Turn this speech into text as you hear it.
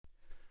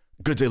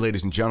Good day,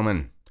 ladies and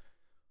gentlemen.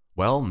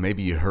 Well,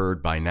 maybe you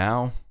heard by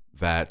now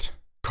that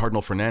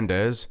Cardinal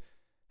Fernandez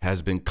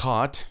has been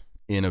caught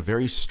in a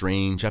very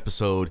strange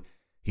episode.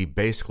 He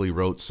basically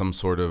wrote some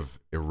sort of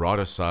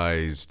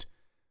eroticized,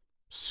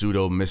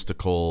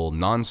 pseudo-mystical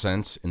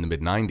nonsense in the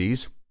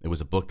mid-90s. It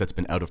was a book that's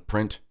been out of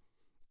print,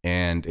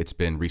 and it's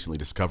been recently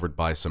discovered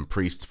by some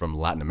priests from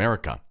Latin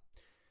America.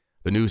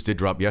 The news did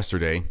drop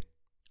yesterday.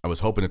 I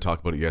was hoping to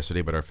talk about it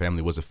yesterday, but our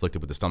family was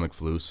afflicted with the stomach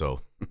flu,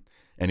 so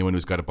anyone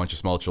who's got a bunch of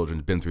small children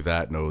who's been through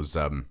that knows.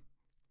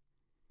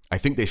 I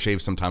think they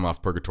shaved some time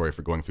off purgatory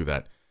for going through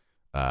that.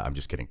 I'm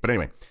just kidding. But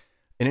anyway,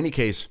 in any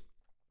case,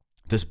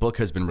 this book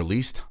has been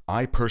released.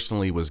 I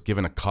personally was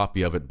given a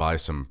copy of it by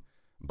someone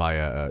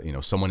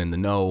in the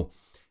know,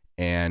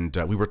 and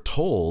we were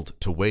told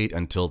to wait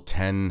until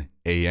 10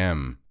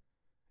 a.m.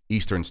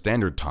 Eastern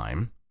Standard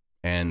Time,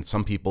 and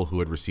some people who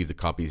had received the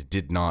copies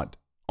did not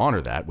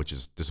honor that, which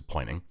is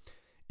disappointing.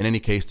 In any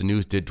case, the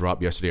news did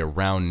drop yesterday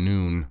around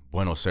noon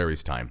Buenos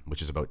Aires time,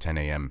 which is about 10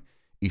 a.m.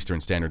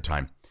 Eastern Standard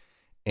Time.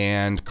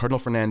 And Cardinal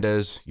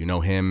Fernandez, you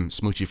know him,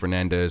 Smoochie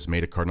Fernandez,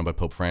 made a cardinal by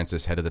Pope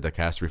Francis, head of the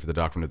dicastery for the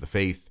doctrine of the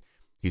faith.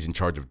 He's in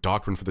charge of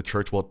doctrine for the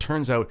church. Well, it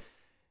turns out,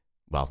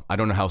 I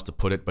don't know how else to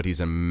put it, but he's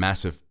a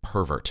massive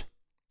pervert.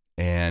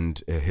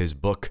 And his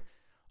book,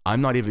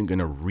 I'm not even going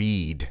to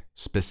read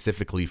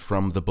specifically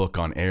from the book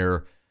on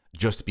air,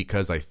 just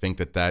because I think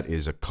that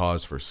is a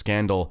cause for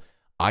scandal.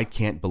 I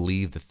can't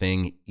believe the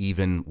thing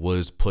even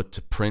was put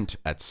to print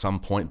at some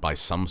point by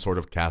some sort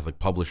of Catholic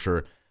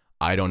publisher.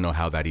 I don't know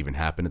how that even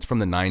happened. It's from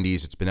the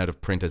 90s. It's been out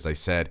of print, as I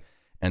said.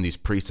 And these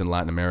priests in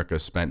Latin America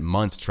spent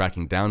months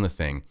tracking down the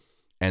thing.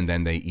 And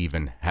then they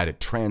even had it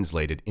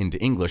translated into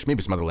English,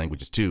 maybe some other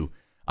languages too.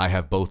 I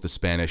have both the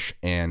Spanish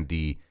and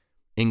the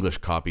English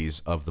copies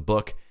of the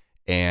book.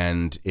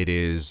 And it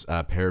is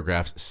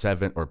chapters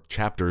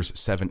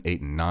 7,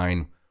 8, and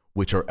 9,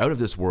 which are out of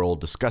this world,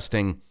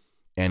 disgusting.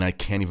 And I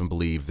can't even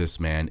believe this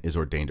man is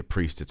ordained a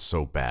priest. It's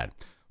so bad.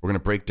 We're going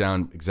to break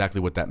down exactly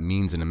what that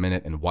means in a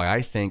minute and why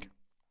I think,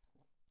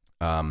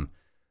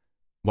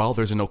 while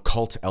there's an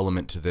occult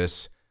element to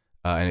this,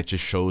 and it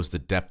just shows the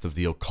depth of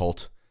the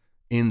occult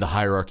in the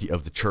hierarchy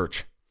of the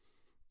church,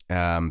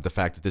 the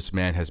fact that this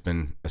man has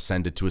been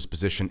ascended to his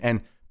position,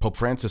 and Pope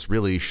Francis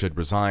really should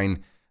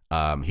resign.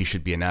 He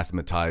should be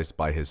anathematized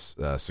by his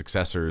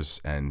successors,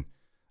 and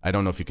I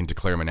don't know if you can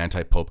declare him an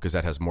anti-pope because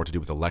that has more to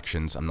do with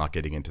elections. I'm not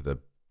getting into the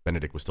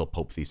Benedict was still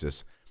Pope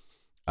thesis.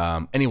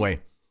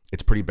 Anyway,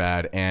 it's pretty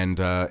bad. And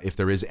if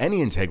there is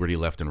any integrity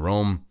left in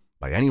Rome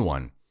by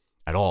anyone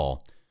at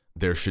all,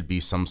 there should be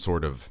some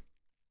sort of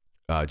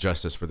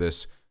justice for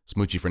this.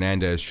 Smoochie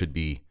Fernandez should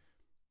be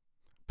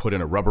put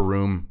in a rubber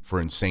room for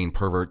insane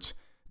perverts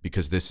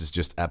because this is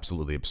just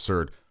absolutely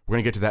absurd. We're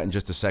going to get to that in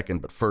just a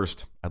second. But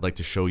first, I'd like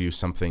to show you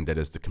something that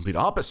is the complete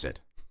opposite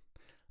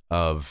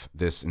of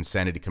this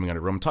insanity coming out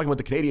of Rome. I'm talking about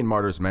the Canadian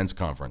Martyrs Men's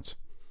Conference.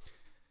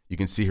 You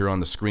can see here on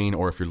the screen,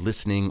 or if you're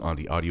listening on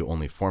the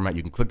audio-only format,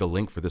 you can click the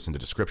link for this in the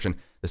description.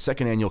 The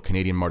second annual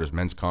Canadian Martyrs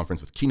Men's Conference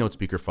with keynote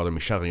speaker Father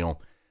Michel Rion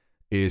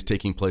is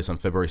taking place on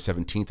February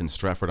 17th in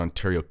Stratford,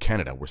 Ontario,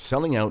 Canada. We're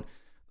selling out.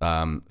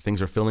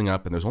 Things are filling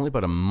up, and there's only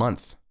about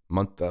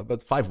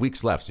about 5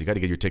 weeks left, so you got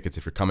to get your tickets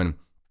if you're coming.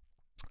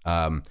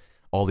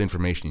 All the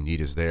information you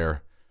need is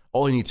there.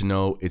 All you need to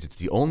know is it's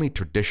the only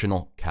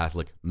traditional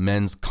Catholic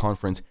men's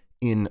conference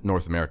in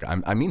North America.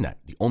 I mean that.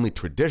 The only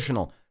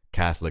traditional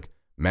Catholic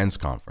men's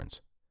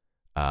conference.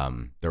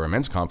 There are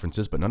men's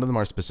conferences, but none of them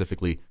are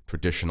specifically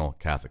traditional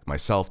Catholic.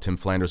 Myself, Tim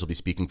Flanders will be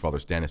speaking, Father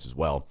Stannis as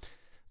well.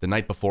 The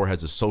night before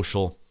has a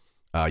social.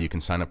 You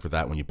can sign up for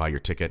that when you buy your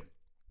ticket.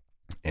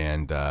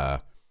 And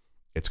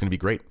it's going to be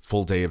great.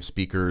 Full day of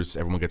speakers.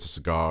 Everyone gets a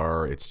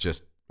cigar. It's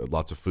just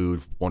lots of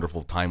food,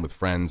 wonderful time with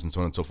friends, and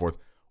so on and so forth.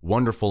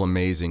 Wonderful,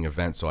 amazing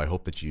event. So I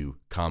hope that you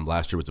come.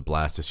 Last year was a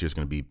blast. This year's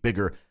going to be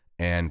bigger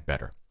and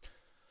better.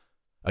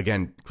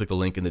 Again, click the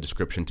link in the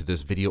description to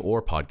this video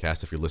or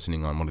podcast if you're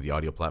listening on one of the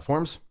audio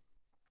platforms.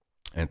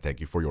 And thank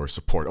you for your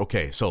support.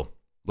 Okay, so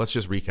let's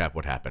just recap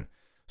what happened.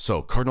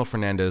 So Cardinal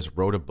Fernandez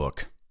wrote a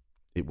book.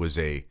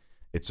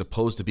 It's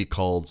supposed to be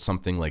called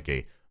something like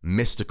a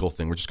mystical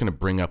thing. We're just going to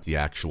bring up the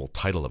actual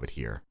title of it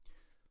here.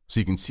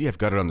 So you can see I've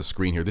got it on the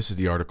screen here. This is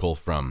the article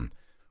from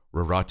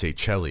Rorate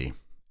Celli,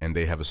 and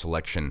they have a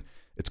selection.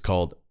 It's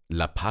called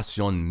La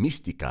Pasión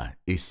Mística,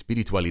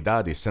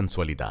 Espiritualidad y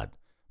Sensualidad,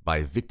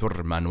 by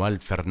Victor Manuel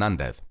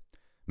Fernandez.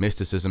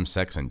 Mysticism,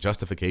 Sex, and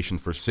Justification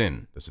for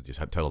Sin. This is the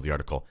title of the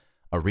article.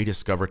 A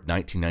rediscovered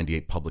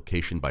 1998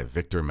 publication by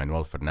Victor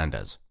Manuel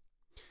Fernandez.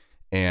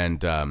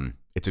 And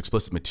it's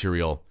explicit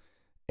material,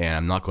 and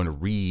I'm not going to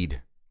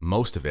read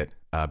most of it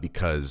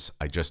because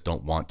I just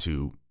don't want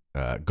to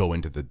go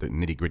into the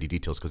nitty-gritty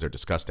details because they're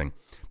disgusting.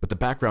 But the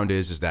background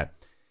is that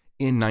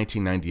in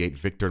 1998,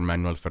 Victor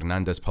Manuel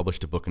Fernandez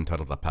published a book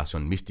entitled La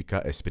Pasión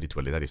Mística,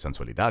 Espiritualidad y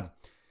Sensualidad,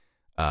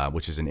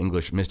 which is in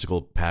English,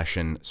 Mystical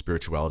Passion,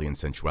 Spirituality, and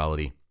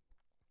Sensuality.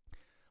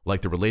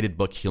 Like the related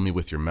book, Heal Me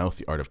With Your Mouth,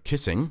 The Art of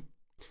Kissing,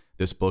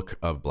 this book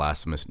of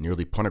blasphemous,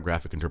 nearly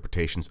pornographic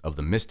interpretations of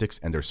the mystics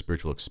and their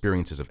spiritual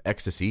experiences of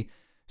ecstasy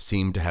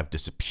seem to have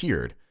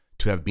disappeared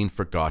to have been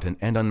forgotten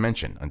and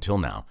unmentioned until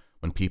now,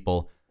 when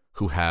people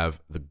who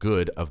have the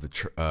good of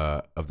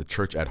the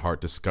church at heart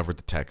discovered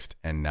the text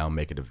and now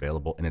make it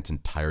available in its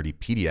entirety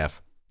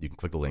PDF. You can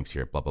click the links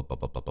here, blah, blah, blah,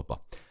 blah, blah, blah, blah.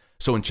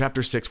 So in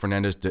chapter 6,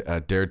 Fernandez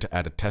dared to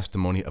add a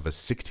testimony of a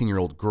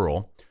 16-year-old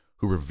girl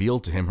who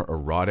revealed to him her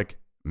erotic,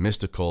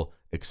 mystical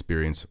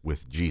experience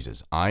with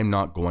Jesus. I'm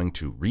not going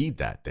to read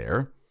that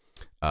there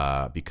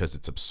because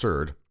it's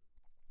absurd.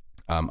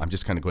 I'm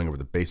just kind of going over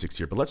the basics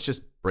here, but let's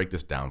just break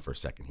this down for a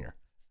second here.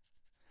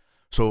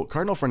 So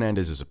Cardinal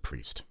Fernandez is a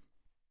priest.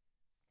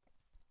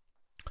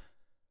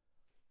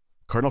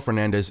 Cardinal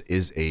Fernandez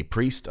is a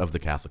priest of the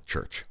Catholic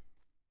Church.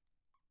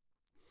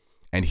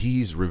 And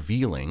he's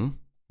revealing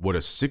what a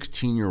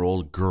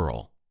 16-year-old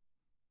girl,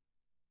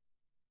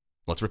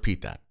 let's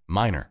repeat that,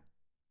 minor.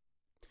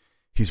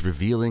 He's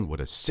revealing what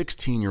a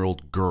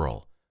 16-year-old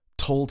girl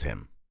told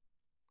him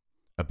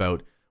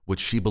about what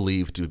she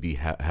believed to be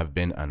have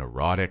been an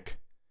erotic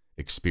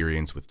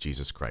experience with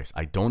Jesus Christ.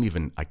 I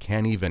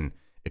can't even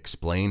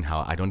explain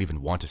how, I don't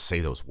even want to say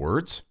those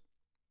words.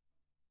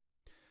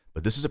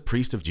 But this is a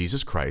priest of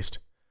Jesus Christ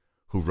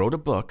who wrote a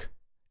book,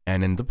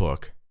 and in the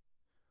book,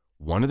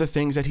 one of the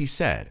things that he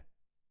said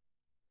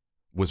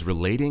was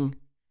relating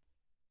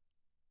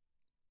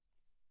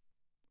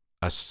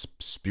a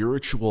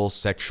spiritual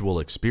sexual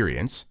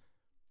experience,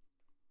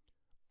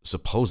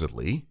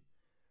 supposedly,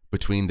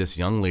 between this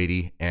young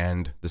lady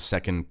and the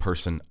second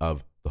person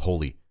of the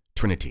Holy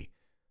Trinity.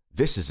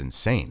 This is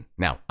insane.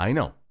 Now, I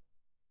know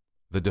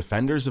the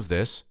defenders of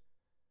this,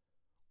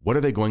 what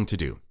are they going to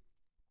do?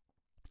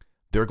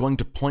 They're going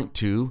to point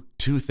to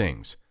two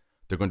things.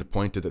 They're going to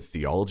point to the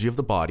theology of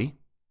the body.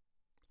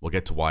 We'll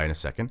get to why in a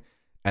second.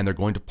 And they're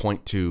going to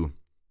point to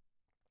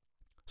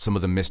some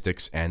of the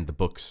mystics and the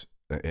books,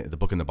 the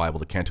book in the Bible,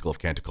 the Canticle of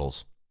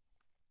Canticles,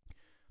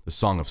 the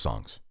Song of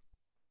Songs.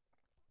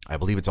 I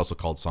believe it's also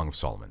called Song of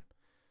Solomon,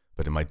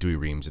 but in my Dewey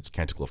Reams, it's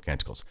Canticle of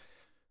Canticles.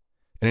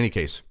 In any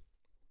case,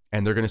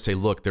 and they're going to say,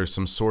 look, there's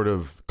some sort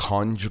of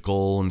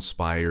conjugal,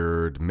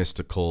 inspired,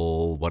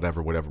 mystical,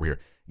 whatever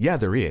here. Yeah,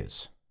 there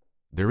is.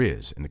 There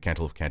is in the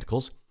Canticle of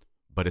Canticles,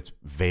 but it's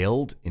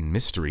veiled in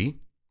mystery.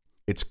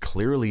 It's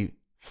clearly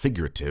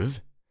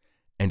figurative,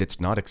 and it's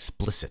not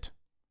explicit.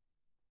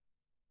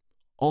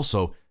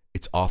 Also,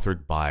 it's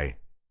authored by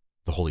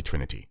the Holy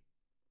Trinity.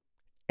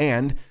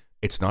 And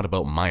it's not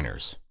about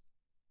minors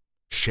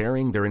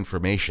sharing their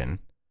information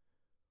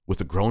with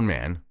a grown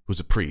man who's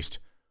a priest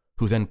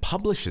who then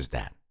publishes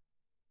that.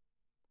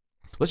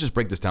 Let's just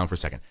break this down for a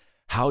second.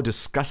 How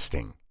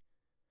disgusting,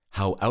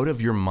 how out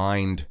of your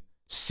mind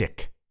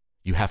sick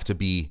you have to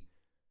be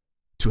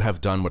to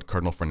have done what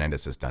Cardinal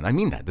Fernandez has done. I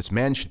mean that. This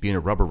man should be in a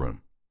rubber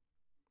room.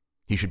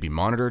 He should be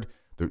monitored.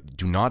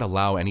 Do not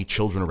allow any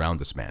children around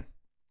this man.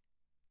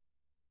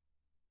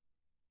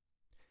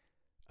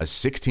 A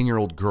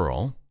 16-year-old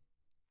girl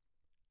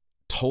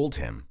told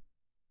him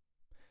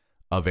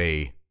of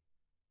a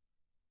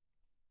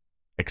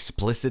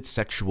explicit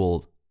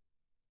sexual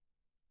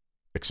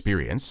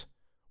experience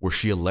where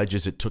she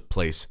alleges it took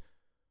place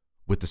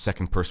with the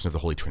second person of the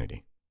Holy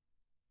Trinity.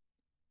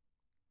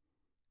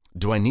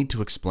 Do I need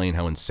to explain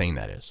how insane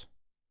that is?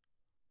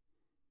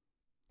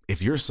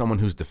 If you're someone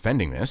who's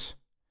defending this,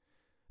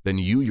 then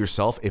you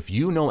yourself, if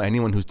you know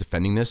anyone who's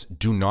defending this,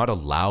 do not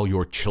allow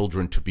your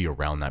children to be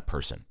around that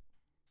person.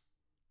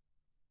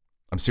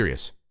 I'm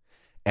serious.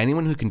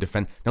 Anyone who can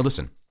defend... Now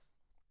listen,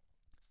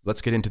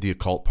 let's get into the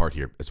occult part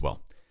here as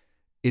well.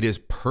 It is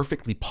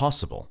perfectly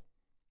possible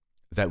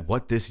that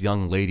what this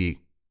young lady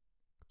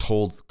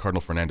told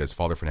Cardinal Fernandez,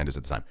 Father Fernandez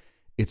at the time,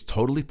 it's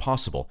totally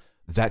possible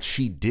that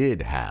she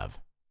did have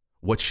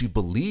what she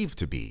believed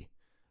to be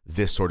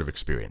this sort of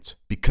experience,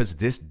 because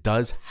this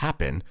does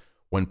happen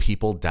when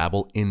people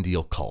dabble in the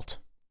occult.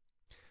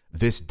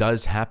 This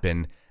does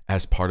happen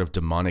as part of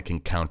demonic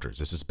encounters.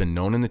 This has been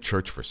known in the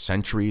church for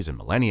centuries and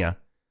millennia.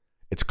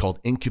 It's called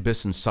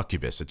incubus and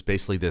succubus. It's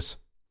basically this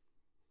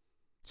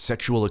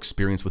sexual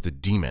experience with a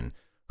demon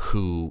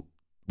who,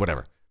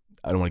 whatever,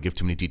 I don't want to give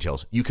too many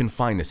details. You can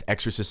find this.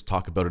 Exorcists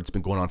talk about it. It's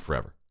been going on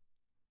forever.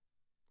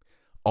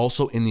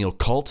 Also in the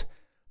occult,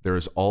 there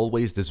is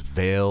always this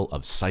veil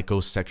of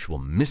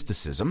psychosexual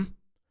mysticism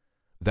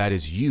that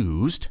is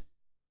used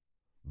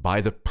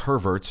by the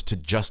perverts to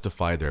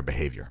justify their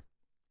behavior.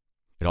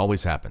 It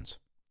always happens.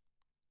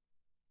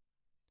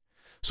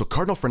 So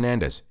Cardinal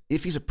Fernandez,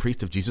 if he's a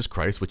priest of Jesus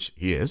Christ, which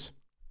he is,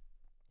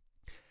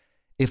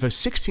 if a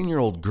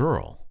 16-year-old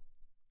girl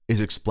is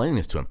explaining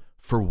this to him,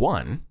 for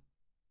one,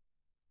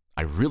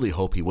 I really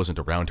hope he wasn't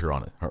around her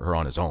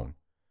on his own,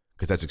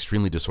 because that's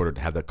extremely disordered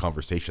to have that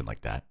conversation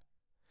like that.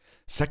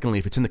 Secondly,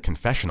 if it's in the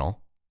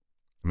confessional,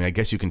 I mean, I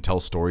guess you can tell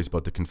stories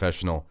about the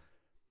confessional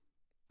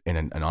in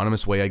an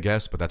anonymous way, I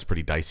guess, but that's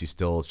pretty dicey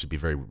still. It should be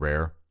very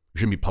rare. You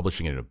shouldn't be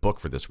publishing it in a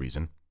book for this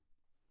reason.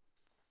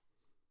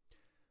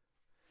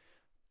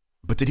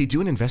 But did he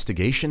do an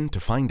investigation to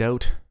find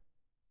out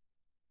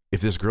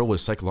if this girl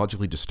was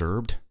psychologically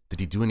disturbed?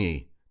 Did he do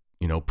any,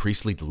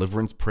 priestly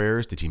deliverance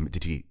prayers? Did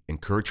he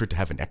encourage her to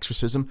have an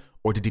exorcism?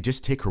 Or did he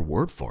just take her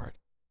word for it?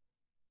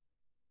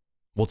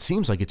 Well, it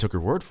seems like he took her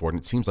word for it, and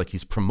it seems like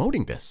he's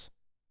promoting this.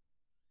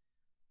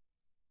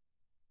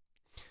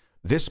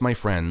 This, my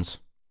friends,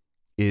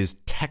 is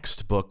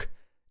textbook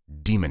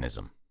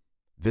demonism.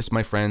 This,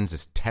 my friends,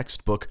 is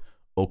textbook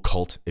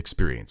occult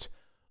experience.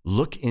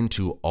 Look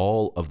into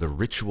all of the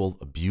ritual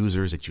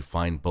abusers that you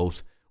find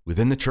both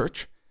within the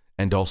church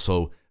and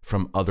also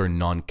from other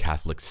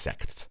non-Catholic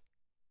sects,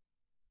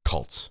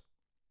 cults.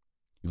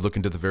 You look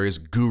into the various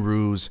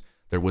gurus.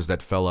 There was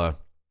that fella,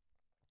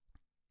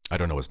 I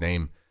don't know his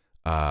name,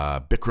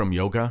 Bikram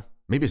Yoga.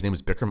 Maybe his name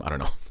is Bikram. I don't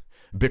know.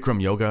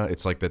 Bikram Yoga.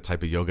 It's like that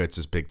type of yoga. It's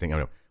this big thing. I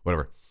don't know.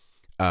 Whatever.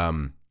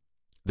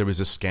 There was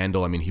this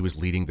scandal. I mean, he was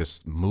leading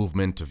this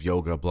movement of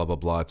yoga, blah, blah,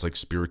 blah. It's like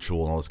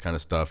spiritual and all this kind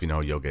of stuff. You know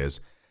how yoga is.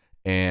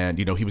 And,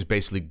 you know, he was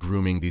basically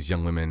grooming these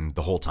young women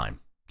the whole time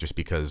just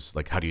because,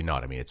 like, how do you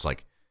not? I mean, it's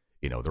like,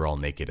 you know, they're all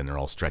naked and they're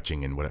all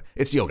stretching and whatever.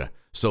 It's yoga.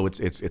 So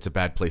it's a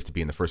bad place to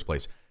be in the first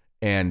place.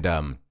 And,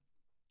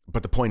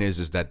 but the point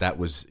is that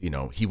was, you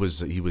know, he was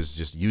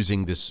just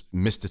using this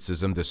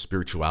mysticism, this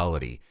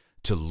spirituality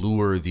to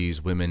lure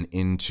these women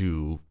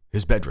into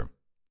his bedroom.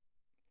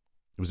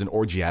 It was an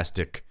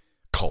orgiastic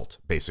cult,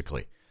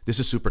 basically. This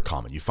is super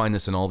common. You find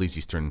this in all these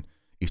Eastern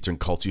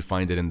cults. You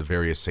find it in the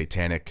various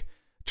Satan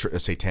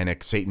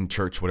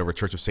church, whatever,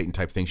 Church of Satan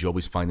type things. You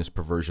always find this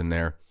perversion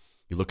there.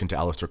 You look into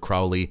Aleister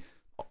Crowley.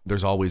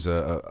 There's always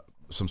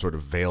some sort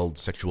of veiled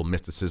sexual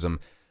mysticism.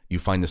 You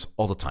find this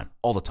all the time.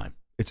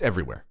 It's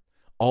everywhere.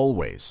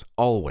 Always,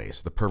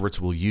 the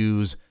perverts will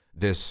use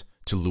this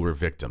to lure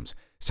victims.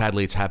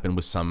 Sadly, it's happened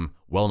with some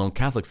well-known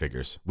Catholic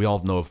figures. We all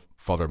know of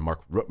Father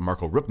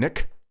Marco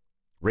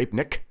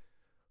Rapenick,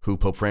 who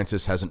Pope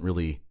Francis hasn't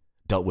really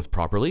dealt with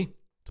properly,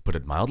 to put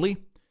it mildly.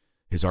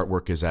 His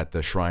artwork is at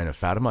the Shrine of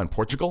Fatima in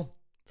Portugal.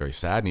 Very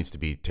sad. Needs to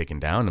be taken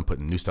down and put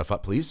new stuff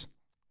up, please.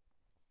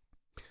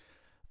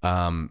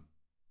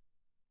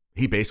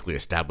 He basically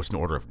established an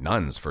order of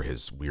nuns for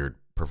his weird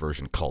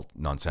perversion cult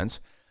nonsense.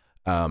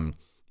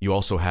 You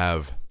also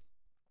have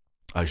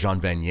Jean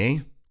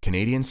Vanier,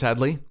 Canadian,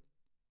 sadly.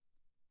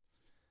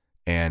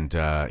 And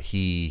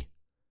he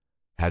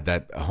had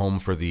that home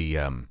for the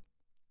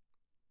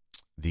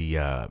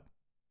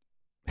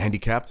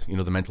handicapped, you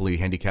know, the mentally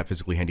handicapped,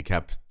 physically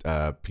handicapped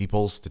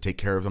peoples, to take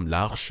care of them.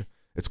 L'Arche,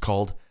 it's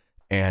called.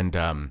 And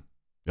I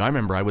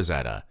remember I was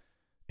at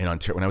in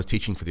Ontario when I was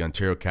teaching for the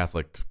Ontario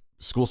Catholic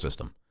school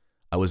system.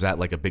 I was at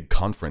like a big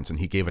conference and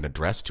he gave an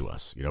address to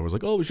us. You know, it was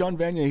like, oh, Jean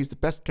Vanier, he's the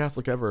best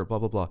Catholic ever, blah,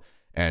 blah, blah.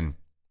 And,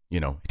 you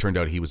know, it turned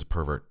out he was a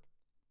pervert.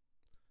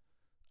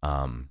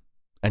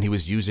 And he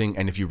was using,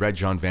 and if you read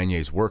Jean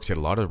Vanier's works, he had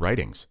a lot of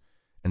writings,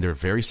 and they're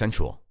very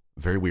sensual,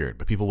 very weird.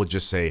 But people would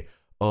just say,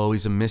 oh,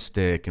 he's a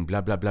mystic, and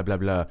blah, blah, blah, blah,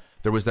 blah.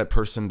 There was that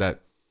person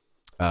that,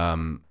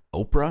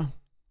 Oprah,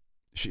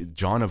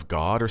 John of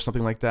God or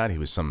something like that. He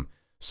was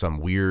some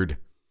weird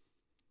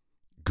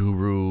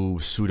guru,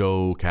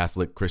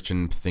 pseudo-Catholic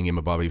Christian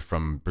thingamabobby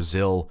from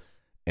Brazil,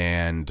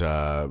 and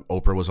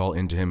Oprah was all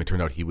into him. It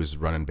turned out he was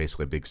running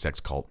basically a big sex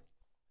cult.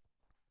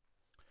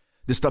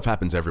 This stuff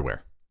happens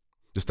everywhere.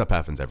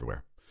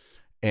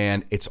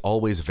 And it's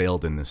always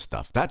veiled in this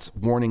stuff. That's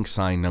warning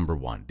sign number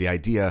one. The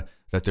idea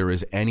that there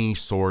is any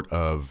sort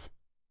of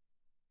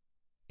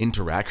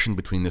interaction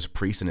between this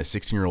priest and a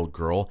 16-year-old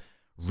girl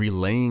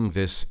relaying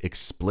this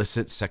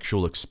explicit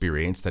sexual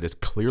experience that is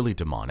clearly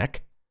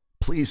demonic.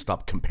 Please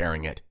stop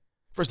comparing it.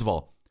 First of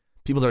all,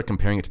 people that are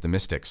comparing it to the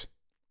mystics.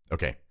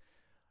 Okay.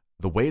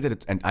 The way that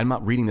it's, and I'm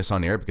not reading this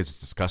on air because it's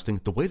disgusting.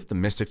 The way that the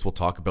mystics will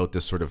talk about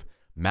this sort of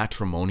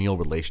matrimonial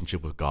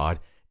relationship with God,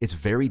 it's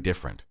very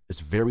different. It's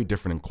very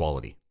different in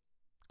quality.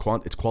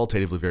 It's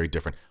qualitatively very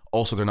different.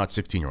 Also, they're not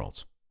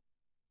 16-year-olds.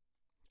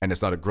 And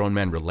it's not a grown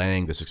man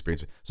relaying this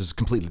experience. This is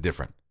completely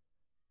different.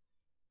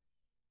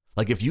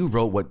 Like if you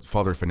wrote what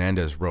Father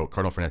Fernandez wrote,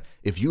 Cardinal Fernandez,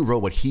 if you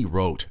wrote what he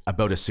wrote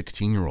about a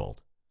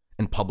 16-year-old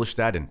and published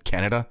that in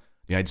Canada,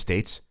 the United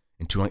States,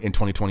 in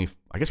 2020,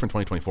 I guess we're in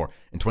 2024.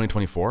 In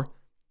 2024,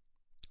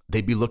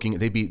 they'd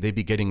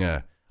be getting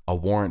a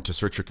warrant to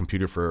search your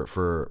computer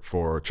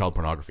for child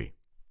pornography.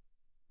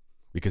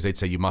 Because they'd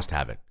say you must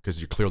have it because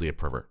you're clearly a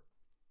pervert.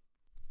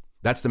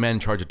 That's the man in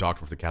charge of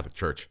doctrine for the Catholic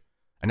Church.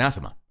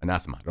 Anathema. I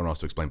don't know what else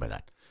to explain by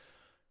that.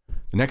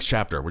 The next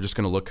chapter, we're just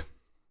going to look.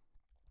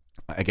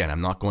 Again,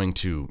 I'm not going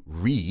to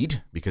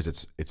read because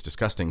it's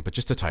disgusting, but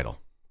just the title.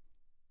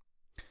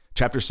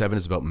 Chapter 7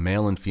 is about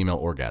male and female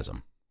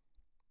orgasm.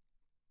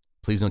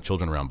 Please no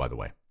children around, by the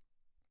way.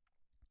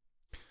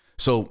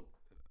 So,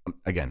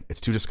 again,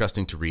 it's too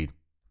disgusting to read.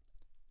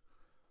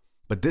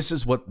 But this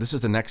is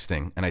the next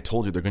thing, and I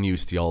told you they're going to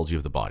use theology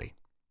of the body.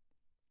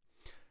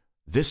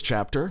 This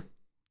chapter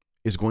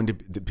is going to,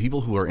 the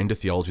people who are into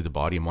theology of the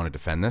body and want to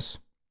defend this,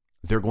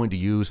 they're going to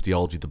use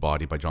theology of the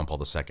body by John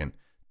Paul II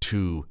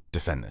to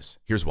defend this.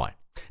 Here's why.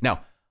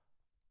 Now,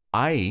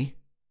 I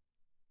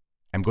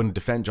am going to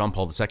defend John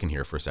Paul II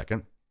here for a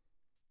second.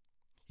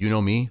 You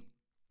know me.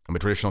 I'm a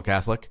traditional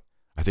Catholic.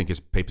 I think his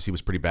papacy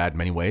was pretty bad in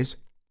many ways.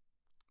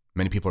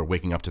 Many people are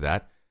waking up to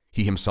that.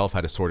 He himself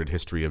had a sordid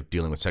history of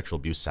dealing with sexual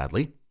abuse,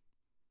 sadly.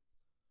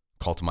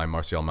 Call to mind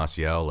Martial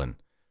Maciel and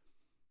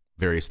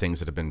various things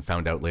that have been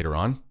found out later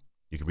on.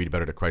 You can read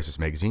about it at Crisis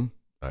Magazine.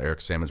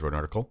 Eric Sammons wrote an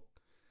article.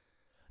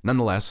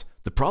 Nonetheless,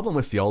 the problem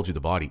with theology of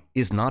the body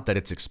is not that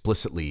it's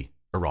explicitly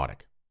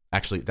erotic.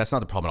 Actually, that's not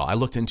the problem at all. I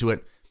looked into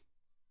it.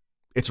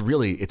 It's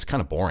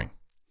kind of boring.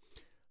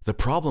 The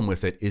problem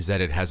with it is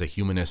that it has a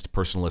humanist,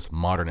 personalist,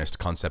 modernist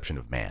conception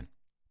of man.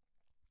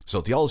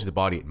 So theology of the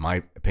body, in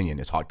my opinion,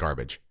 is hot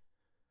garbage.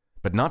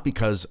 But not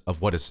because of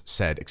what is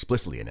said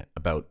explicitly in it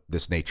about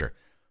this nature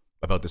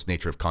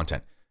of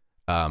content.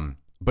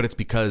 But it's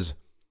because,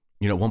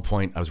 at one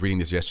point, I was reading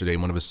this yesterday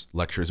in one of his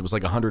lectures. It was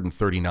like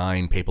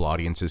 139 papal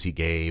audiences he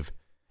gave.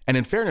 And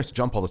in fairness to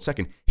John Paul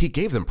II, he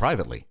gave them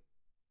privately.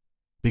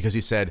 Because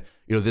he said,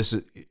 this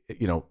is,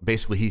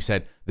 basically he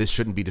said, this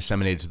shouldn't be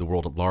disseminated to the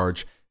world at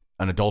large,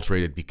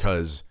 unadulterated,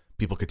 because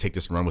people could take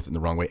this and run with it in the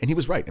wrong way. And he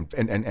was right.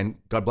 And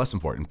God bless him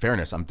for it. In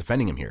fairness, I'm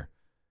defending him here.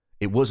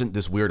 It wasn't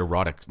this weird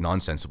erotic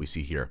nonsense that we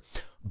see here.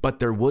 But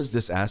there was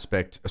this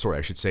aspect,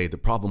 the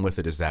problem with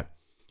it is that,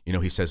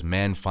 he says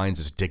man finds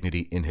his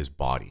dignity in his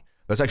body.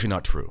 That's actually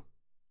not true.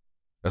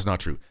 That's not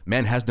true.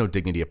 Man has no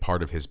dignity a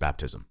part of his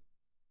baptism,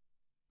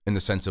 in the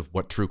sense of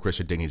what true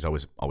Christian dignity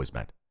has always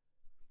meant.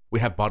 We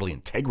have bodily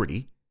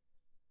integrity,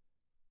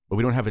 but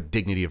we don't have a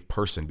dignity of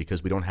person,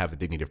 because we don't have the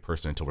dignity of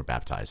person until we're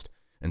baptized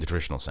in the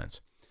traditional sense.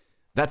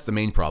 That's the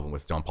main problem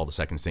with John Paul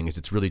II's thing, is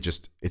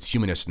it's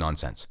humanist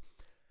nonsense.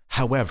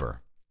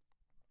 However,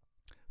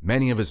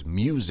 many of his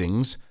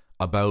musings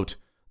about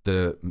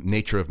the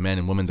nature of men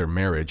and women, their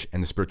marriage,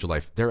 and the spiritual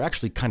life, they're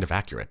actually kind of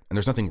accurate. And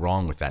there's nothing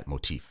wrong with that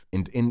motif,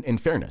 in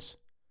fairness.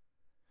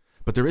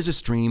 But there is a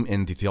stream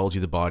in the theology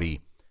of the body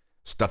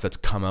stuff that's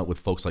come out with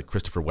folks like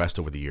Christopher West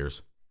over the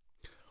years,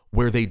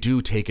 where they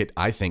do take it,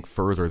 I think,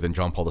 further than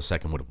John Paul II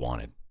would have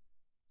wanted.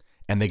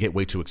 And they get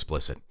way too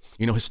explicit.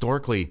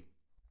 Historically,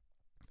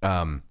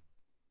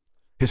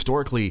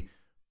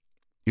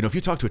 if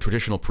you talk to a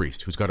traditional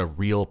priest who's got a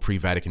real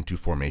pre-Vatican II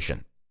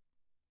formation,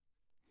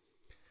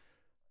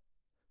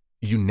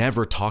 you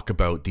never talk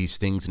about these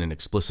things in an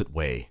explicit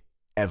way,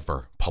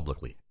 ever,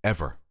 publicly,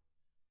 ever.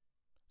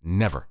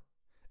 Never.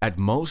 At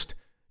most,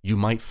 you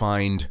might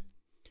find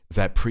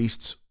that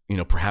priests,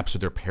 perhaps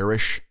with their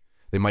parish,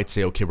 they might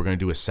say, okay, we're going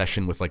to do a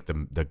session with like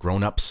the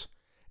grown-ups,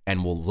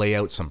 and we'll lay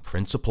out some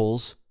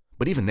principles.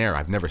 But even there,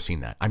 I've never seen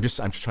that. I'm just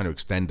trying to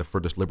extend the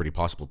furthest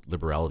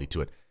liberality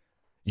to it.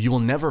 You will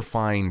never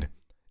find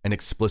an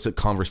explicit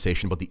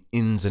conversation about the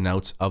ins and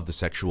outs of the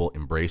sexual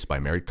embrace by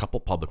a married couple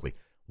publicly.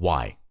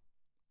 Why?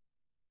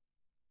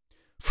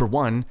 For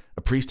one,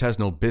 a priest has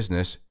no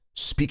business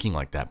speaking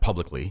like that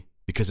publicly,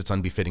 because it's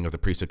unbefitting of the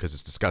priesthood, because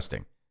it's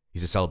disgusting.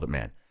 He's a celibate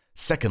man.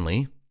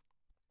 Secondly,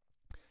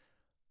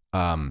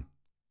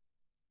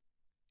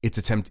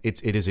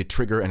 it is a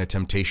trigger and a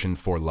temptation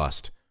for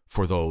lust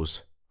for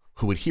those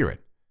who would hear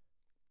it.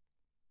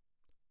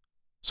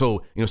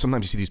 So,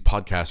 sometimes you see these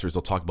podcasters,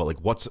 they'll talk about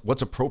like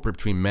what's appropriate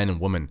between men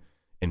and women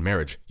in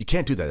marriage. You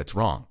can't do that. It's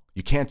wrong.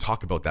 You can't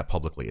talk about that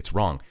publicly. It's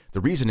wrong.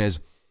 The reason is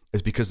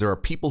because there are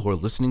people who are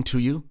listening to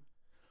you,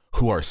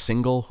 who are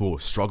single, who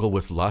struggle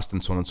with lust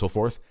and so on and so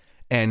forth.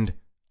 And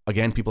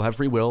again, people have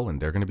free will,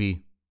 and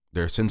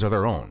their sins are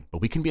their own.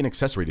 But we can be an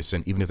accessory to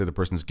sin, even if the other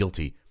person's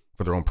guilty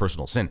for their own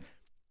personal sin.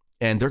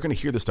 And they're going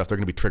to hear this stuff. They're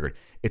going to be triggered.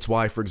 It's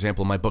why, for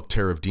example, my book,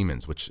 Terror of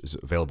Demons, which is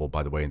available,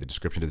 by the way, in the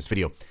description of this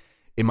video.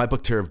 In my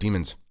book, Terror of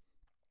Demons,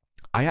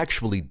 I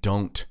actually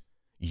don't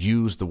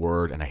use the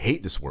word, and I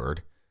hate this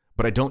word,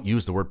 but I don't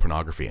use the word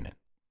pornography in it.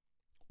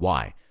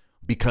 Why?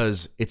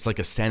 Because it's like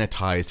a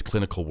sanitized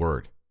clinical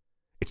word.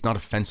 It's not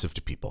offensive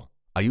to people.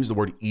 I use the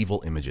word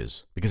evil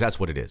images because that's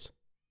what it is.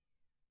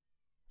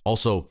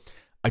 Also,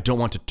 I don't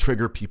want to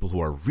trigger people who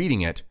are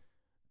reading it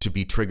to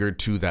be triggered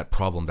to that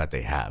problem that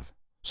they have.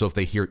 So if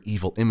they hear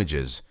evil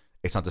images,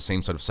 it's not the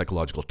same sort of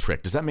psychological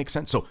trick. Does that make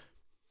sense?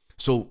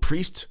 So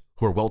priests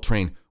who are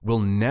well-trained will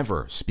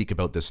never speak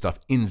about this stuff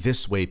in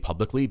this way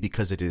publicly,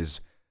 because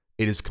there's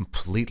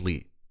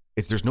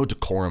no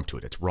decorum to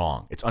it. It's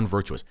wrong. It's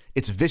unvirtuous.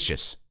 It's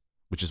vicious,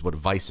 which is what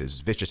vice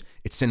is. Vicious.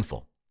 It's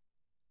sinful.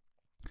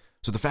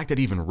 So the fact that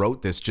he even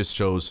wrote this just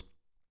shows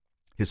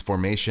his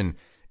formation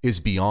is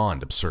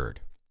beyond absurd.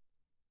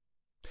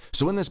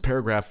 So in this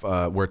paragraph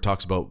where it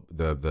talks about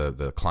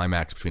the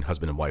climax between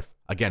husband and wife,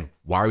 again,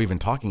 why are we even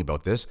talking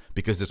about this?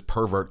 Because this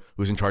pervert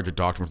who's in charge of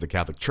doctrine for the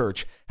Catholic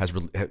Church has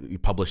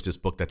published this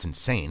book that's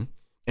insane.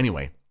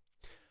 Anyway,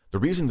 the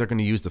reason they're going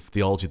to use the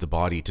theology of the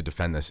body to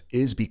defend this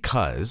is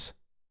because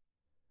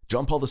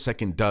John Paul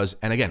II does,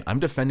 and again, I'm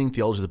defending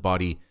theology of the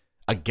body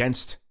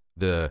against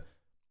the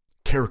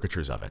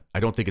caricatures of it. I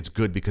don't think it's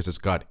good because it's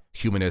got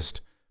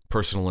humanist,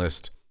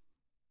 personalist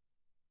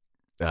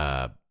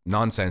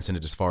nonsense in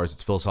it as far as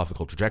its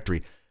philosophical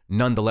trajectory.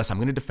 Nonetheless, I'm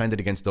going to defend it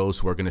against those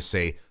who are going to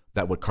say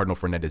that what Cardinal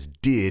Fernandez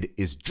did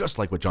is just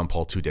like what John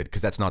Paul II did,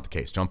 because that's not the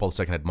case. John Paul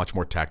II had much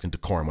more tact and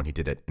decorum when he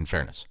did it, in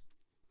fairness.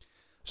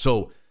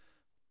 So,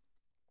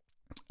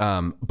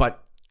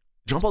 but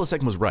John Paul II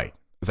was right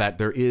that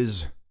there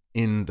is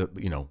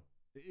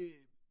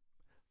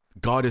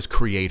God is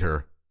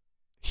creator.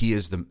 He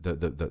is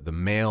the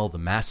male, the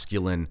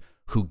masculine,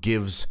 who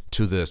gives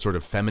to the sort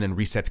of feminine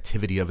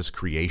receptivity of his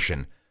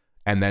creation,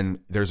 and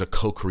then there's a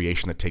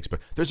co-creation that takes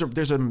place.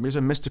 There's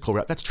a mystical.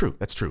 That's true.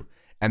 That's true,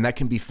 and that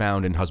can be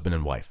found in husband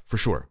and wife for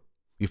sure.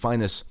 You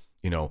find this,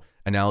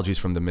 analogies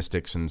from the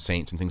mystics and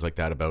saints and things like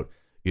that about,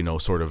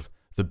 sort of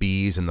the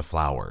bees and the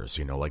flowers.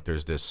 Like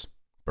there's this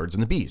birds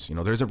and the bees.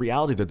 There's a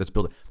reality that's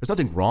built. There's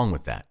nothing wrong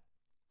with that,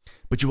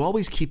 but you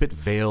always keep it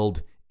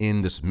veiled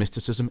in this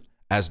mysticism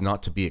as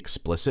not to be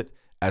explicit,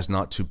 as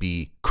not to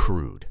be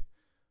crude.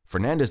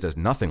 Fernandez does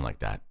nothing like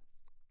that.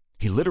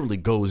 He literally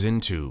goes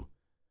into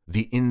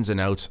the ins and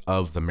outs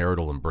of the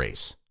marital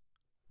embrace,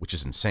 which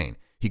is insane.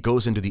 He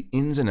goes into the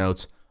ins and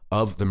outs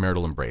of the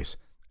marital embrace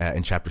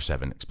in chapter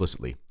 7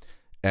 explicitly.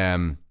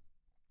 In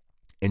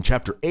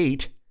chapter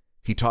 8,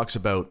 he talks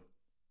about,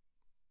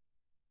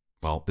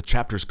 the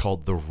chapter's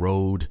called The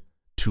Road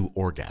to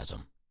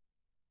Orgasm.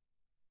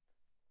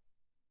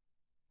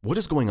 What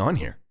is going on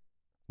here?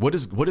 What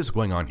is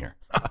going on here?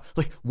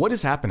 Like, what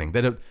is happening?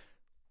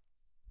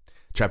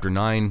 Chapter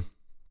 9,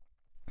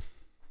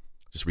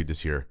 just read this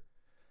here.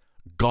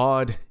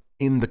 God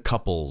in the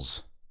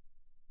couples.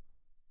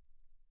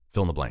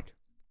 Fill in the blank.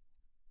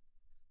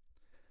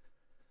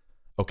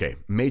 Okay,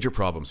 major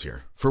problems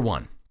here. For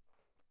one,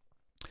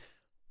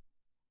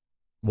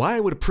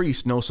 why would a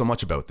priest know so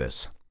much about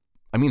this?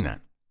 I mean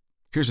that.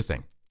 Here's the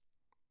thing.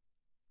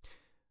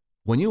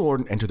 When you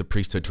enter the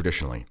priesthood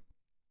traditionally,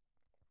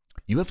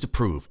 you have to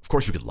prove, of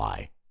course you could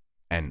lie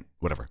and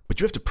whatever, but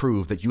you have to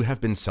prove that you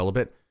have been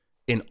celibate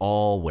in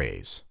all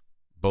ways,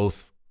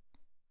 both,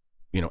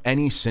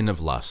 any sin of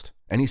lust,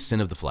 any sin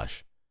of the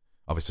flesh.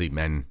 Obviously,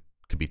 men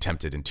could be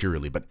tempted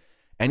interiorly, but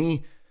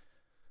any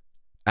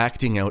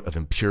acting out of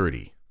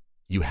impurity,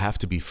 you have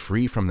to be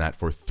free from that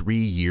for 3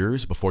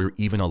 years before you're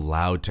even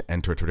allowed to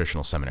enter a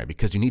traditional seminary,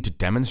 because you need to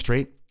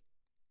demonstrate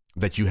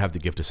that you have the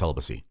gift of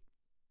celibacy.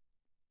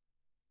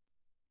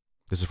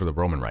 This is for the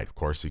Roman rite, of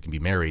course, so you can be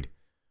married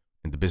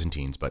in the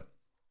Byzantines, but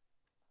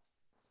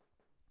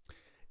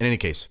in any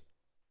case,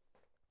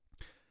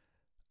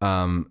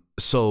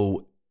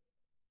 so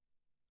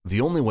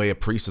the only way a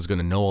priest is going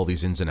to know all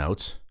these ins and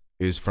outs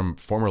is from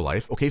former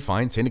life. Okay,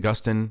 fine. St.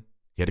 Augustine,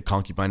 he had a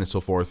concubine and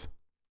so forth,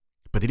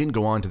 but they didn't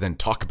go on to then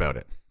talk about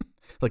it.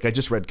 Like I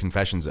just read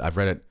Confessions. I've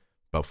read it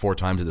about 4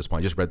 times at this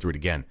point. I just read through it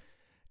again.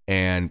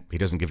 And he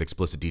doesn't give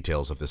explicit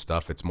details of this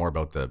stuff. It's more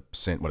about the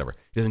sin, whatever.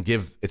 He doesn't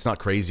give, it's not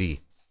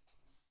crazy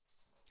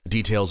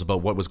details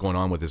about what was going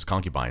on with his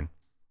concubine.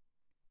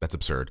 That's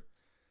absurd.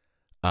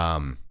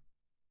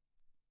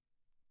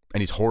 And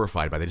he's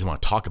horrified by that. He doesn't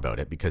want to talk about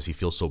it because he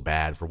feels so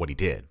bad for what he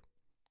did.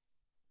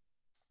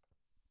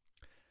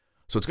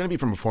 So it's going to be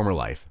from a former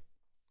life.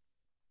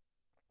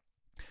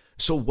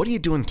 So what are you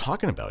doing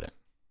talking about it?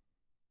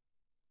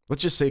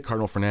 Let's just say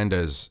Cardinal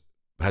Fernandez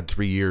had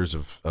 3 years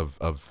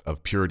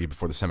of purity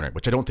before the seminary,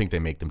 which I don't think they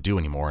make them do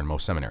anymore in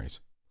most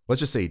seminaries. Let's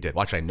just say he did.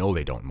 Well, actually, I know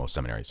they don't in most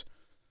seminaries.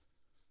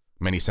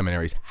 Many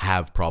seminaries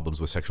have problems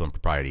with sexual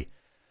impropriety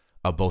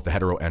of both the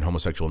hetero and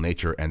homosexual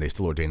nature, and they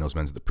still ordain those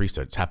men to the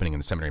priesthood. It's happening in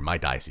the seminary in my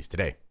diocese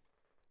today.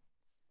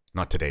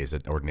 Not today as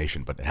an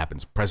ordination, but it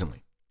happens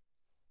presently.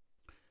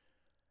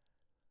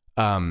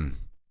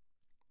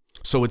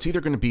 So it's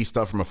either going to be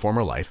stuff from a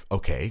former life.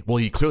 Okay, well,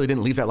 you clearly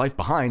didn't leave that life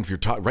behind if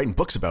you're writing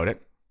books about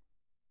it.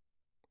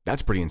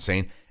 That's pretty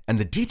insane. And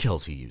the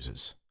details he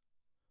uses,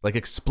 like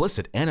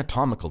explicit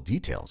anatomical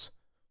details.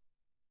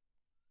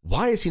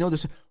 Why does he know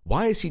this?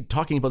 Why is he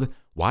talking about this?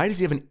 Why does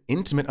he have an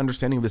intimate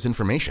understanding of this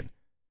information?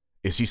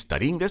 Is he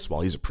studying this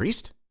while he's a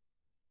priest?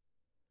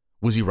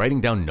 Was he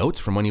writing down notes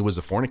from when he was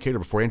a fornicator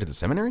before he entered the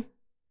seminary?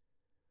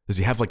 Does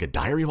he have like a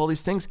diary of all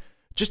these things?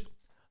 Just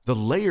the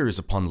layers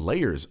upon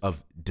layers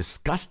of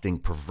disgusting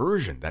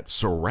perversion that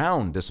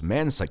surround this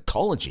man's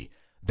psychology.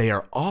 They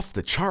are off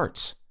the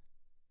charts.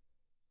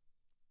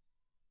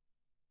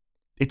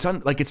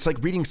 It's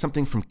like reading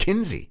something from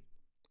Kinsey.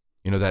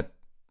 That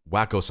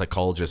wacko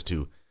psychologist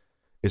who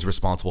is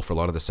responsible for a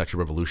lot of the sexual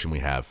revolution we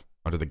have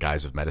under the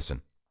guise of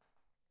medicine.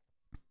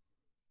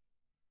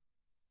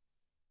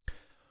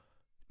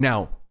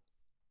 Now,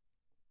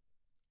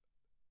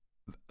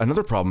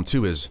 another problem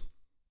too is,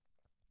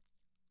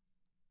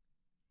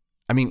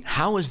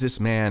 how is this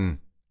man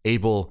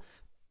as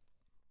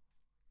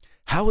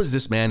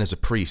a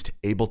priest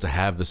able to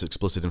have this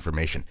explicit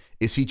information?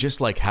 Is he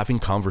just like having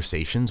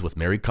conversations with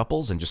married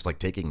couples and just like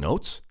taking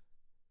notes?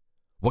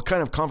 What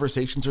kind of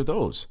conversations are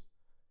those?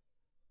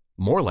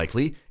 More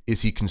likely,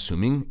 is he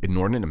consuming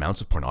inordinate amounts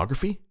of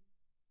pornography?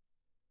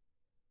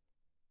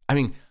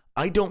 I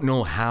don't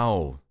know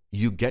how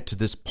you get to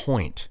this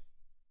point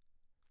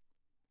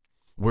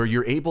where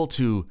you're able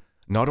to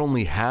not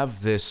only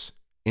have this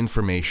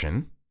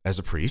information as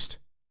a priest,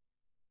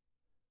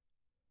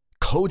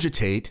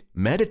 cogitate,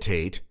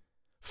 meditate,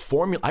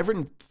 I've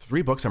written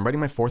 3 books. I'm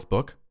writing my 4th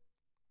book.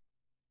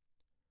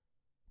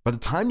 By the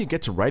time you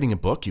get to writing a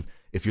book,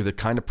 if you're the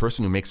kind of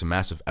person who makes a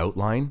massive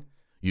outline,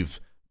 you've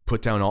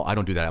put down all, I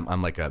don't do that.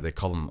 I'm like, they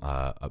call them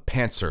a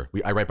pantser.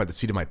 I write by the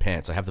seat of my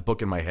pants. I have the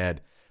book in my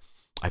head.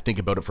 I think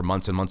about it for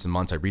months and months and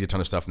months. I read a ton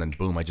of stuff, and then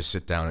boom, I just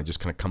sit down and it just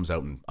kind of comes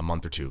out in a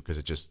month or two because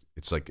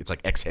it's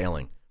like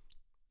exhaling.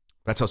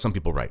 That's how some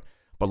people write.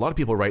 But a lot of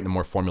people write in a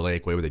more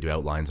formulaic way where they do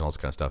outlines and all this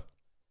kind of stuff.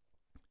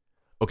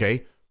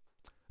 Okay,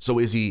 so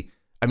he's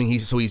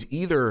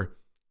either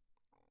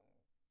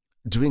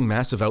doing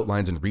massive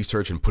outlines and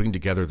research and putting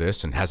together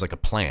this and has like a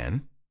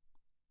plan.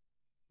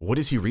 What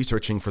is he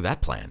researching for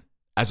that plan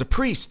as a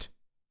priest?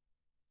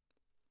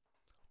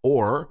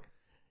 Or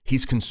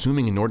he's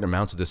consuming inordinate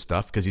amounts of this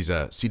stuff because he's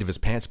a seat of his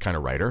pants kind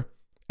of writer,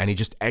 and he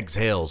just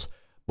exhales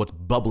what's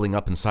bubbling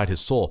up inside his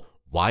soul.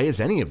 Why is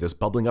any of this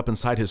bubbling up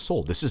inside his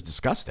soul? This is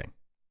disgusting.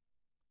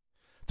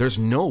 There's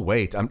no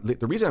way.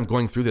 The reason I'm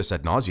going through this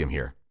ad nauseum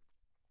here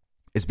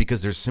is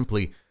because there's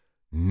simply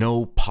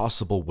no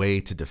possible way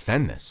to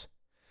defend this.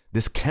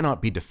 This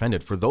cannot be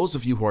defended. For those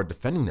of you who are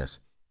defending this,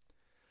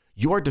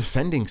 you are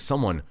defending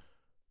someone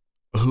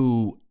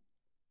who,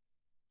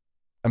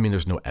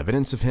 there's no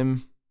evidence of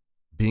him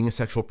being a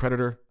sexual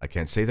predator. I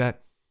can't say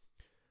that.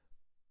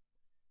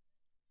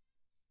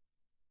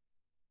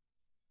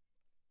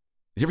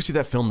 Did you ever see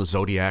that film, The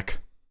Zodiac?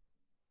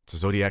 It's a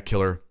Zodiac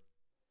killer.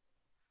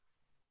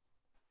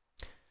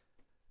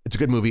 It's a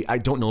good movie. I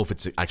don't know if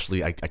it's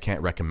actually, I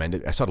can't recommend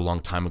it. I saw it a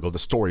long time ago. The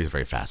story is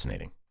very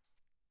fascinating.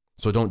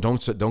 So don't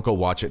go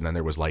watch it. And then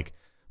there was like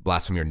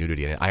blasphemy or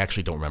nudity in it. I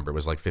actually don't remember. It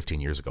was like 15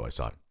 years ago I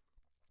saw it.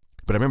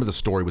 But I remember the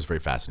story was very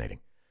fascinating.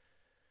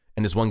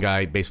 And this one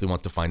guy basically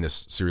wants to find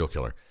this serial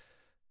killer.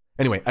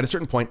 Anyway, at a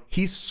certain point,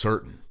 he's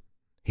certain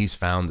he's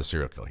found the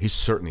serial killer. He's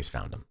certain he's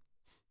found him.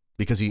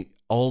 Because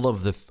all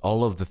of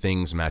the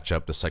things match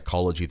up, the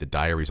psychology, the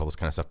diaries, all this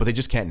kind of stuff, but they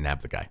just can't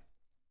nab the guy.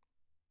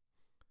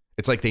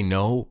 It's like they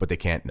know, but they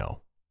can't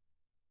know.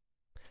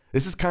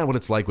 This is kind of what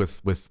it's like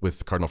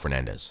with Cardinal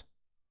Fernandez.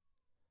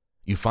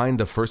 You find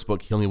the first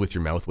book, Heal Me With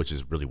Your Mouth, which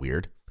is really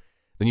weird.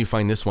 Then you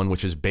find this one,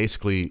 which is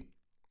basically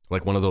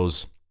like one of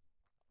those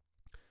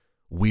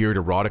weird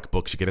erotic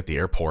books you get at the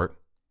airport.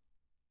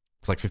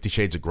 It's like 50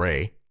 Shades of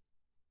Grey.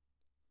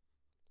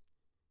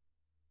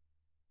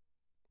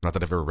 Not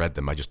that I've ever read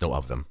them. I just know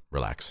of them.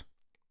 Relax.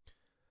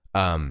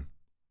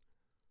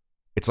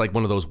 It's like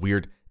one of those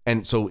weird...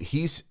 And so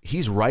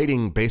he's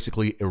writing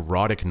basically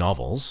erotic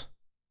novels.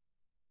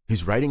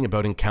 He's writing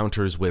about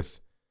encounters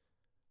with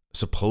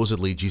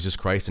supposedly Jesus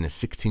Christ and a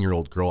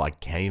 16-year-old girl. I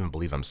can't even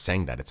believe I'm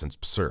saying that. It's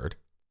absurd.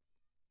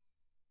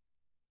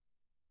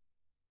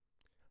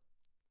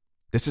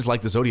 This is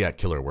like the Zodiac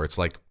Killer, where it's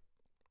like,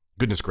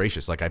 goodness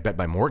gracious, like I bet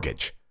my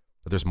mortgage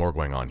that there's more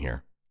going on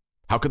here.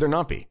 How could there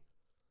not be?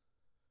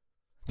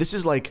 This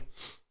is like,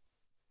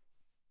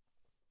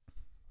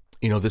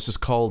 this is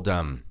called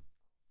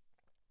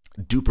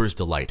Duper's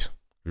Delight. Have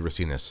you ever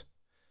seen this?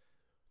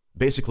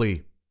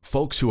 Basically,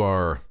 folks who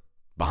are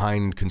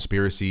behind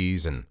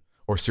conspiracies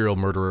or serial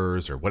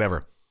murderers or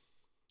whatever,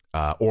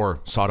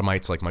 or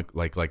sodomites like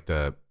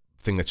the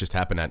thing that just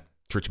happened at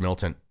Church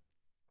Militant,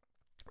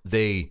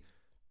 they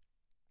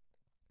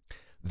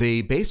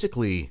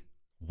basically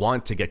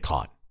want to get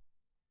caught.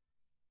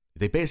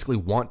 They basically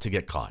want to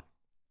get caught.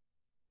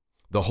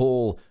 The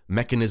whole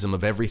mechanism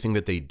of everything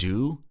that they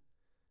do,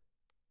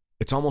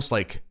 it's almost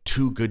like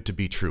too good to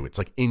be true. It's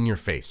like in your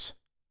face.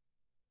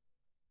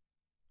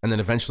 And then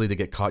eventually they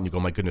get caught and you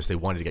go, my goodness, they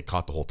wanted to get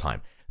caught the whole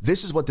time.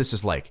 This is what this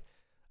is like.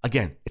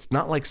 Again, it's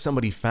not like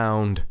somebody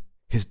found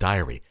his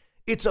diary.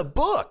 It's a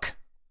book.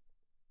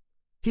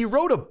 He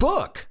wrote a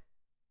book.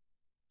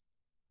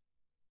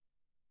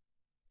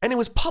 And it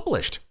was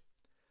published.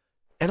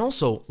 And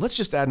also, let's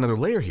just add another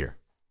layer here.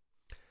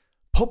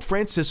 Pope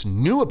Francis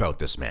knew about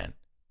this man.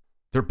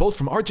 They're both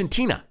from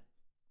Argentina.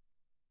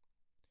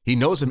 He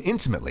knows him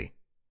intimately.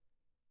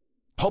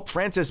 Pope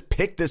Francis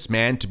picked this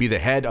man to be the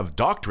head of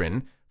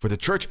doctrine for the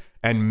church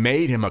and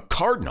made him a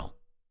cardinal.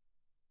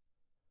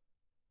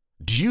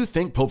 Do you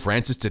think Pope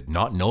Francis did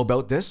not know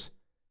about this?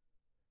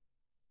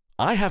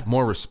 I have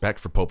more respect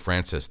for Pope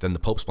Francis than the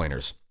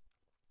Popesplainers,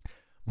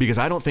 because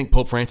I don't think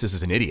Pope Francis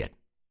is an idiot.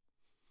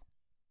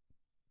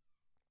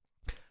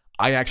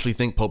 I actually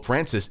think Pope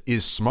Francis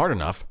is smart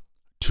enough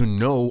to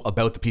know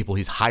about the people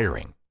he's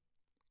hiring.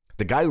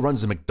 The guy who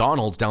runs the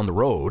McDonald's down the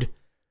road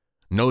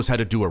knows how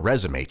to do a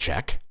resume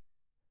check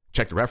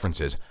the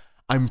references.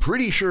 I'm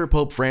pretty sure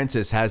Pope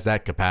Francis has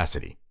that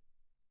capacity.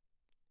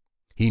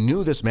 He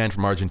knew this man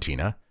from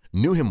Argentina,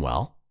 knew him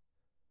well.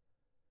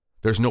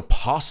 There's no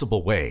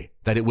possible way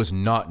that it was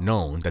not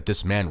known that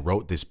this man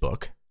wrote these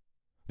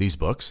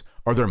books.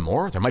 Are there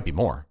more? There might be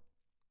more.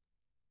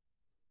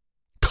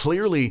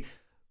 Clearly,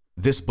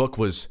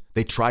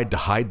 they tried to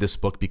hide this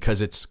book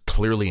because it's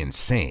clearly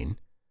insane.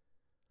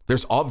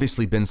 There's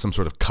obviously been some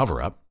sort of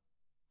cover-up,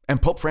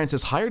 and Pope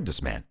Francis hired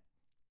this man.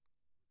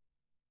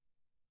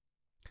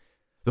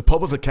 The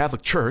Pope of the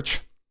Catholic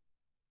Church,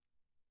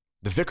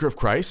 the Vicar of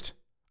Christ,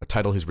 a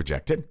title he's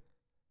rejected,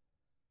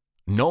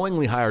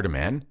 knowingly hired a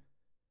man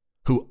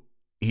who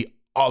he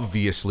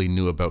obviously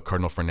knew about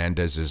Cardinal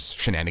Fernandez's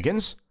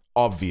shenanigans.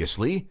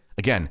 Obviously.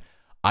 Again,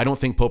 I don't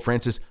think Pope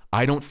Francis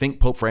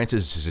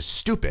is as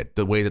stupid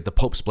the way that the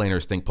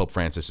Popesplainers think Pope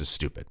Francis is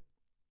stupid.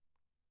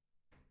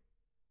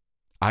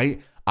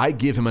 I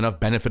give him enough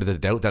benefit of the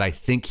doubt that I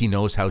think he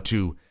knows how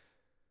to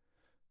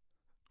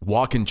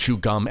walk and chew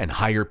gum and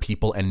hire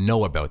people and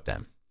know about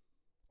them.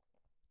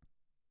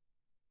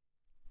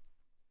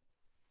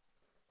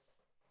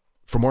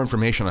 For more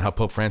information on how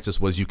Pope Francis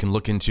was, you can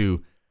look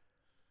into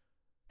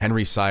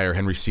Henry Sear.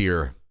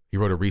 He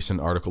wrote a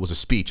recent article. It was a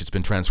speech. It's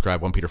been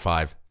transcribed, 1 Peter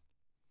 5.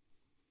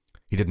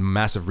 He did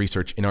massive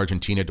research in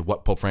Argentina to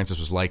what Pope Francis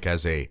was like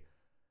as a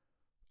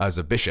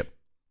bishop.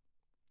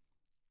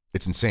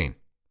 It's insane.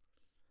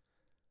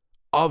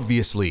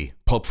 Obviously,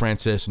 Pope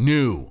Francis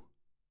knew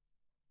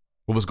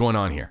what was going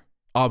on here.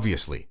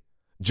 Obviously.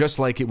 Just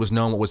like it was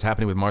known what was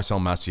happening with Marcel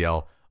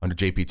Maciel under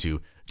JP2.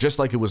 Just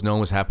like it was known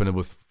what was happening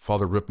with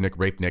Father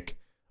Rapenick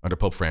under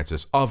Pope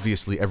Francis.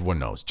 Obviously, everyone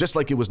knows. Just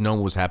like it was known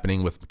what was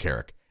happening with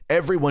McCarrick.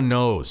 Everyone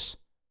knows.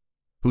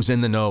 Who's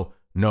in the know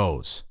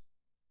knows.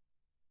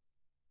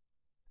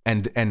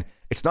 And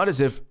it's not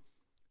as if,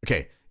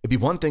 okay, it'd be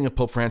one thing if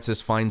Pope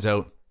Francis finds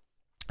out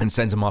and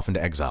sends him off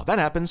into exile. That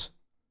happens.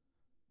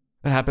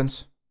 That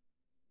happens.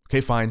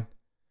 Okay, fine.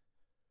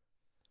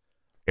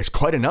 It's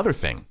quite another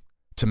thing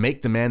to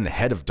make the man the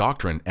head of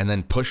doctrine and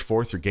then push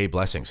forth your gay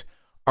blessings.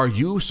 Are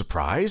you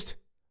surprised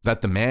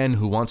that the man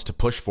who wants to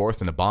push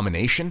forth an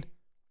abomination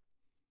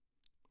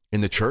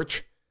in the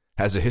church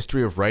has a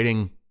history of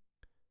writing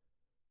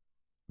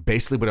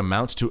basically what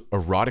amounts to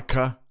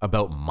erotica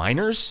about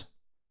minors?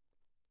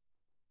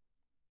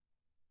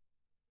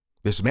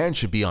 This man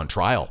should be on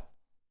trial.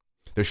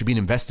 There should be an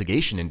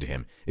investigation into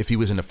him if he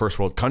was in a first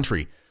world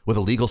country with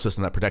a legal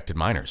system that protected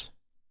minors.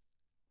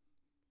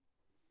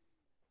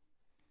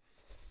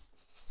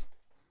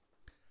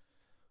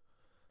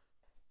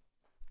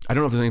 I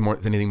don't know if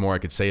there's anything more I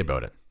could say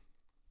about it.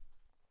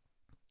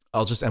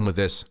 I'll just end with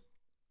this.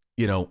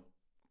 You know,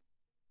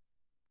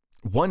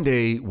 one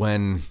day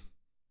when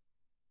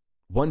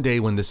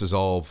this is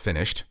all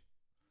finished,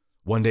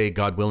 one day,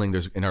 God willing,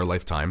 there's in our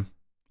lifetime,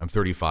 I'm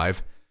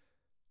 35,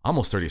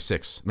 almost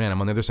 36. Man,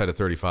 I'm on the other side of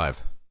 35.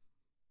 I'm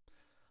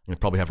going to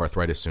probably have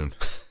arthritis soon.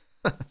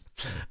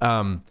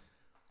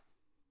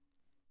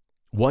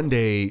 One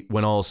day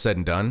when all is said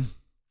and done,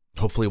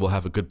 hopefully we'll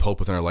have a good pope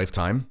within our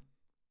lifetime.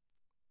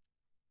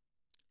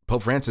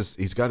 Pope Francis,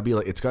 he's got to be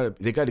like,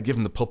 they got to give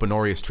him the Pope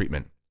Honorius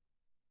treatment.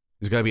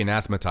 He's got to be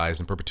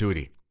anathematized in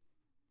perpetuity.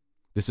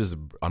 This is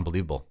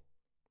unbelievable.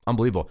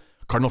 Unbelievable.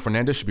 Cardinal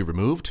Fernandez should be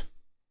removed.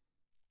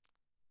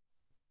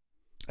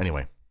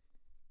 Anyway,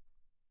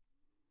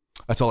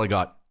 that's all I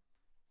got.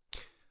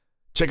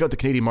 Check out the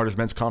Canadian Martyrs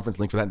Men's Conference,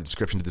 link for that in the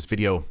description to this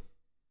video.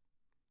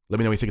 Let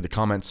me know what you think in the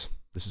comments.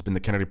 This has been the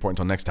Kennedy Report.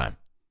 Until next time,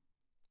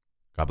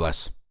 God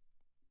bless.